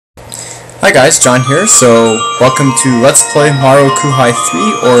Hi guys, John here. So welcome to Let's Play Mario Kouhai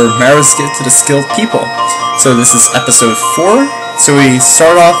 3, or Mario's Gift to the Skilled People. So this is episode 4. So we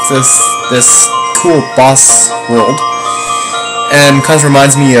start off this cool boss world, and kind of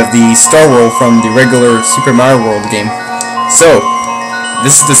reminds me of the Star World from the regular Super Mario World game. So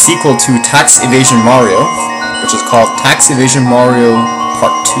this is the sequel to Tax Evasion Mario, which is called Tax Evasion Mario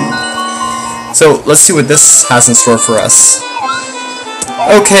Part 2. So let's see what this has in store for us.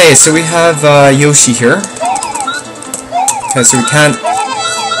 Okay, so we have Yoshi here. Okay, so we can't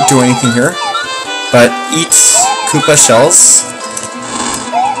do anything here, but eats Koopa shells.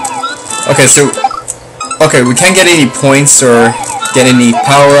 Okay, we can't get any points or get any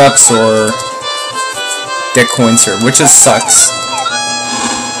power-ups or get coins here, which just sucks.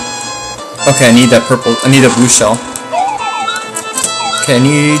 Okay, I need that purple. I need a blue shell. Okay, I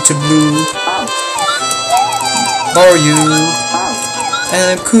need to blue Mario.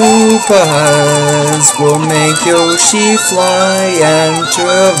 And Koopas will make Yoshi fly and to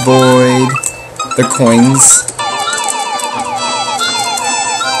avoid the coins.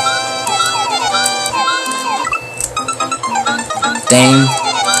 Dang.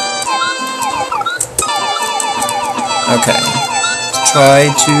 Okay. Try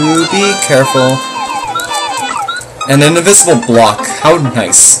to be careful. And an invisible block. How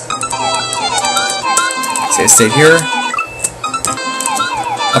nice. So I stay here.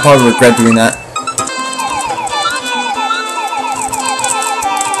 I'll probably regret doing that.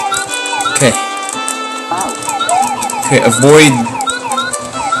 Okay. Okay, avoid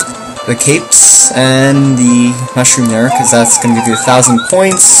the capes and the mushroom there, because that's going to give you 1,000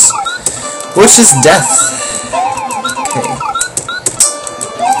 points, which is death. Okay.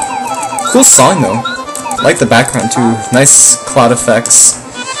 Cool song though. I like the background too. Nice cloud effects.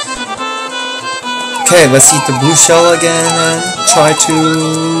 Okay, let's eat the blue shell again and try to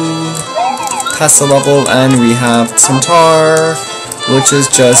pass the level, and we have some tar, which is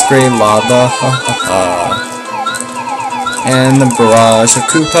just grey lava, and the barrage of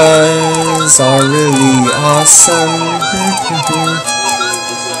Koopas are really awesome.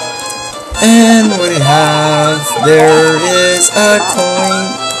 And what do we have? There is a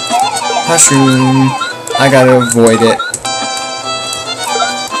coin mushroom. I gotta avoid it.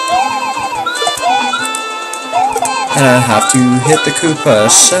 And I have to hit the Koopa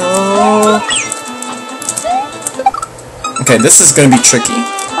shell. Okay, this is gonna be tricky.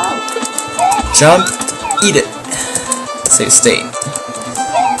 Jump, eat it. Save state.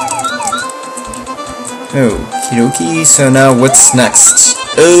 Okie dokie, so now what's next?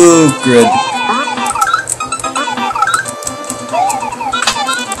 Oh, grid.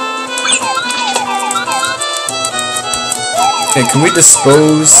 Okay, can we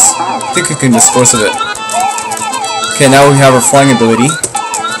dispose? I think we can dispose of it. Okay, now we have our flying ability.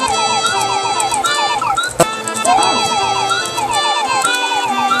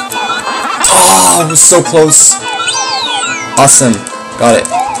 Oh, it was so close. Awesome. Got it.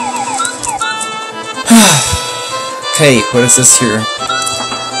 Okay, what is this here?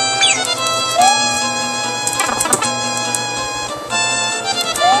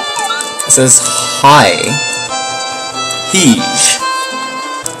 It says, hi. Heej.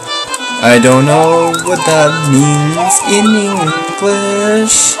 I don't know what that means in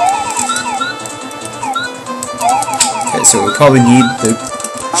English. Okay, so we probably need the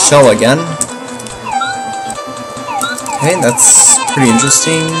shell again. Okay, that's pretty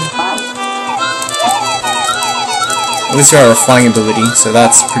interesting. At least we have our flying ability, so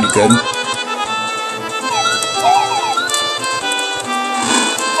that's pretty good.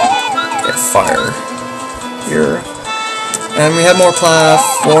 Get fire here. And we have more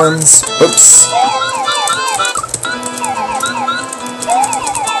platforms. Oops.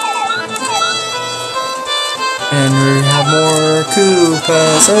 And we have more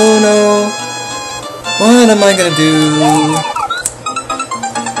Koopas. Oh no. What am I gonna do?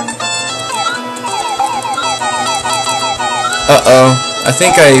 Uh-oh. I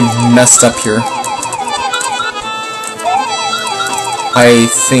think I messed up here. I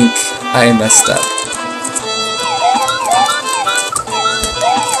think I messed up.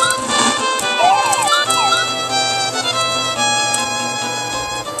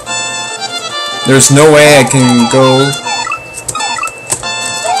 There's no way I can go.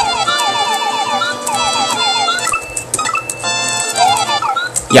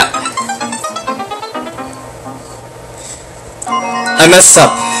 Yeah. I messed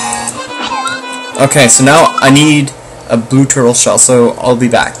up. Okay, so now I need a blue turtle shell, so I'll be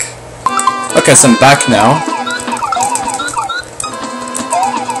back. Okay, so I'm back now.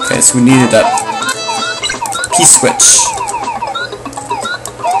 Okay, so we needed that P-switch.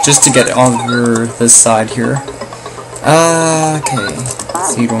 just to get over this side here. Okay,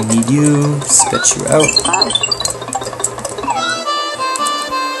 so you don't need you, spit you out.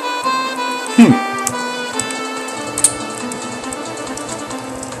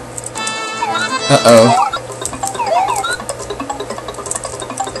 Uh-oh.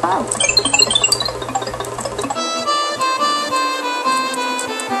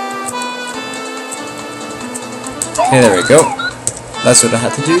 Okay, there we go. That's what I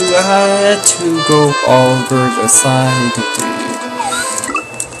had to do. I had to go over the side.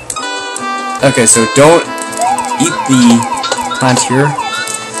 Okay, so don't eat the plant here.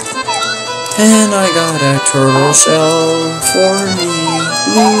 And I got a turtle shell for me.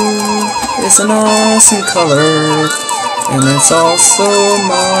 Blue is an awesome color, and it's also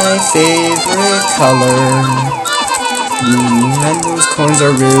my favorite color. Blue, and those coins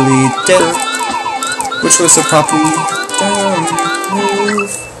are really dead. Which was a properly move.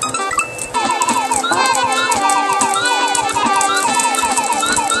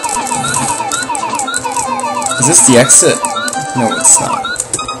 Is this the exit? No, it's not.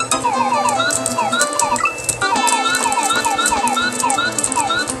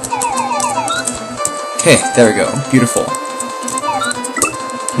 Okay, there we go. Beautiful.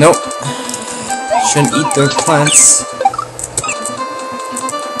 Nope. Shouldn't eat the plants.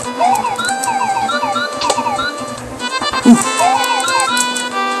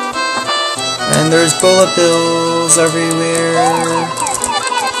 And there's bullet bills everywhere.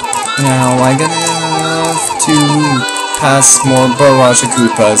 Now I'm gonna have to pass more barrage of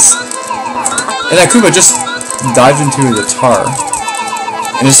Koopas. And that Koopa just dived into the tar.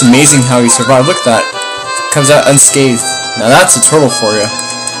 And it's amazing how he survived. Look at that. Comes out unscathed. Now that's a turtle for you.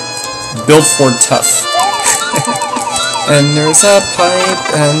 Built for tough. And there's a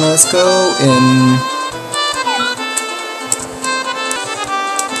pipe, and let's go in.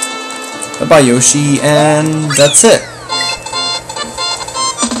 Bye-bye, Yoshi, and that's it.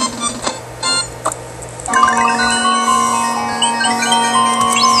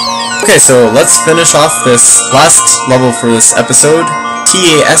 Okay, so let's finish off this last level for this episode.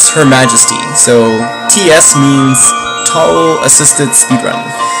 TAS Her Majesty. So TS means Towel Assisted Speedrun.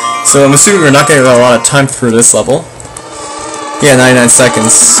 So I'm assuming we're not going to get a lot of time for this level. Yeah, 99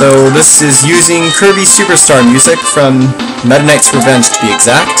 seconds. So this is using Kirby Superstar music from Meta Knight's Revenge to be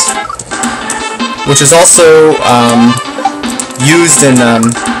exact, which is also used in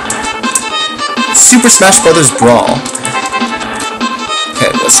Super Smash Bros. Brawl.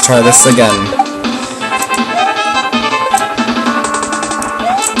 Okay, let's try this again.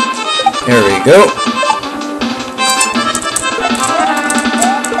 There we go.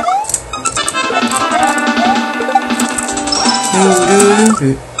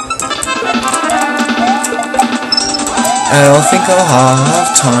 I don't think I'll have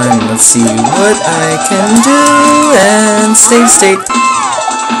time. Let's see what I can do and save state.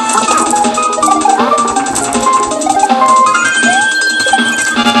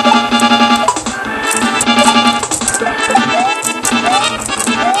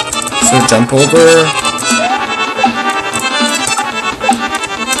 So jump over.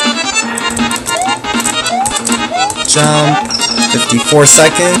 Jump. 54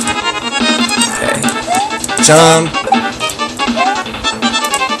 seconds. Okay. Jump.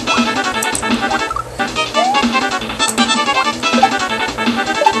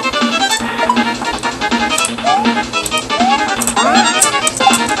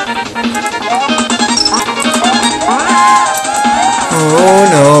 Oh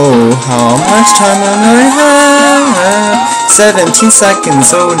no, how much time am I have? 17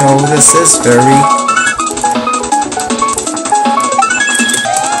 seconds, oh no, this is very...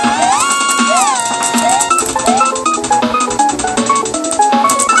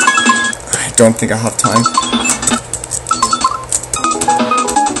 I don't think I have time.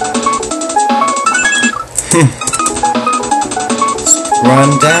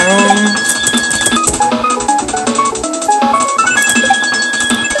 Run down.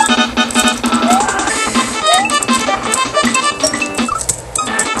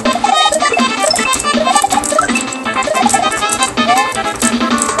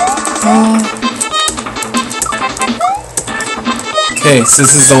 Okay, so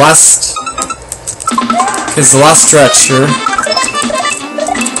this is the last. It's the last stretch here.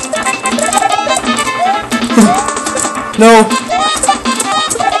 No.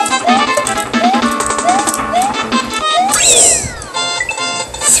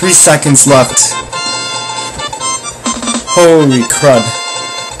 Three seconds left. Holy crud.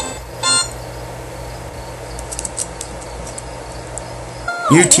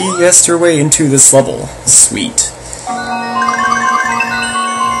 You TS'd your way into this level. Sweet.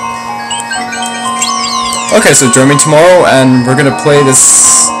 Okay, so join me tomorrow, and we're gonna play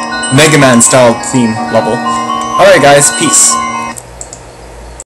this Mega Man style theme level. Alright guys, peace.